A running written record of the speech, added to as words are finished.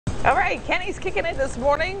All right, Kenny's kicking it this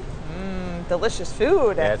morning. Delicious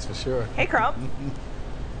food. That's for sure. Hey, Crump.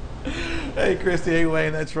 Hey, Christy. Hey,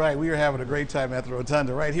 Wayne. That's right. We are having a great time at the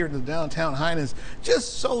Rotunda right here in the downtown Heinen's.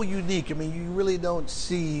 Just so unique. I mean, you really don't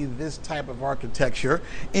see this type of architecture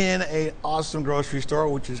in an awesome grocery store,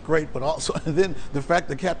 which is great. But also, and then the fact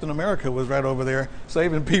that Captain America was right over there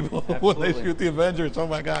saving people when they shoot the Avengers. Oh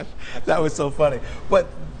my gosh, that was so funny. But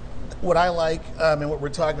what I like and what we're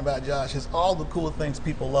talking about, Josh, is all the cool things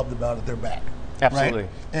people loved about it. They're back. Absolutely.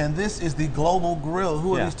 Right? And this is the Global Grill.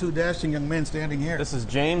 Who are these two dashing young men standing here? This is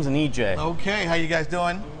James and EJ. Okay, how you guys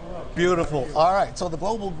doing? Beautiful. All right, so the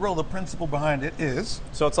Global Grill, the principle behind it is?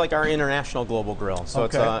 So it's like our international Global Grill. So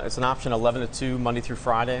it's an option 11 to 2, Monday through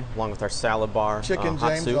Friday, along with our salad bar, chicken,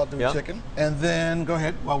 hot James, soup. I'll do chicken. And then, go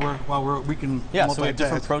ahead, we can so we have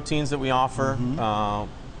different proteins that we offer.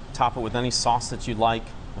 Top it with any sauce that you'd like.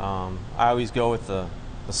 I always go with the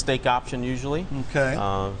steak option usually. Okay.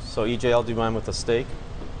 So EJ, I'll do mine with the steak,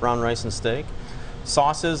 brown rice and steak.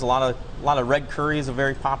 Sauces, a lot of red curry is a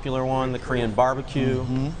very popular one. The Korean barbecue,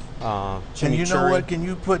 and you chimichurri. know what? Can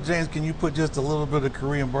you put, James? Can you put just a little bit of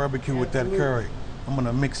Korean barbecue with that curry? I'm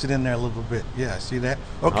gonna mix it in there a little bit. Yeah, see that?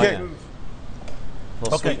 Okay. Oh, yeah. A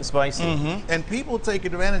little sweet and spicy. And people take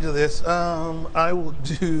advantage of this. I will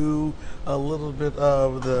do a little bit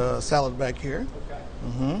of the salad back here.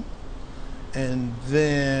 Okay. And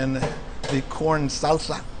then the corn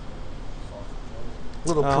salsa.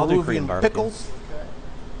 Little Peruvian pickles. Okay.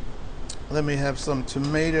 Let me have some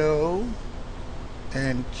tomato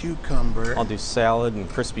and cucumber. I'll do salad and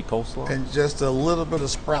crispy coleslaw. And just a little bit of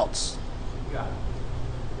sprouts. Got it.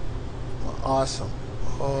 Awesome.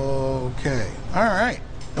 Okay. All right.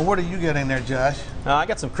 And what are you getting there, Josh? I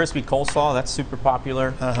got some crispy coleslaw. That's super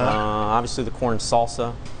popular. Obviously the corn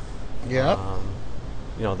salsa. Yep.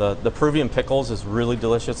 You know, the Peruvian pickles is really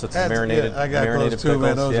delicious. It's marinated. I got marinated those too,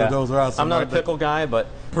 pickles. man. Those are awesome. I'm not a pickle guy, but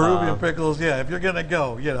Peruvian pickles, yeah. If you're gonna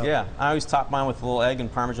go, you know. Yeah, I always top mine with a little egg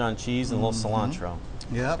and Parmesan cheese and a little cilantro.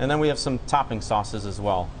 Yeah. And then we have some topping sauces as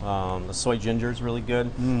well. The soy ginger is really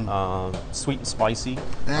good. Sweet and spicy.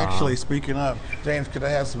 Actually, speaking of, James, could I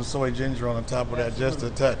have some soy ginger on the top of that, just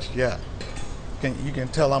a touch? Yeah. You can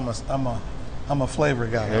tell I'm a flavor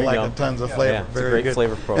guy. I like tons of flavor. Yeah, it's very a great good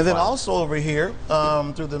flavor profile. And then also over here,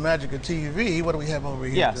 through the magic of TV, what do we have over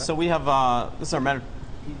here? Yeah, so we have this is our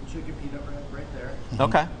chicken peanut wrap right there.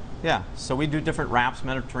 Okay. Yeah. So we do different wraps,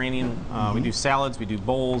 Mediterranean. We do salads, we do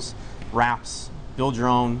bowls, wraps. Build your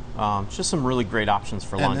own. Just some really great options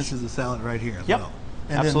for lunch. And this is the salad right here as well.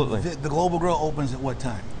 And absolutely. Then the Global Grill opens at what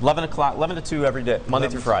time? 11 o'clock, 11 to 2 every day, Monday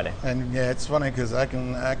through Friday. And yeah, it's funny because I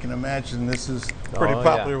can imagine this is pretty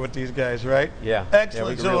popular with these guys, right? Yeah.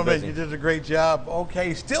 Excellent, gentlemen. You did a great job.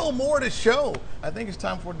 Okay, still more to show. I think it's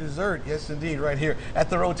time for dessert. Yes, indeed, right here at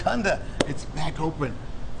the Rotunda. It's back open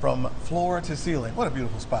from floor to ceiling. What a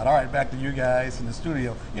beautiful spot. All right, back to you guys in the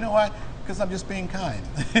studio. You know why? Because I'm just being kind.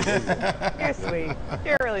 You're sweet.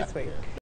 You're really sweet.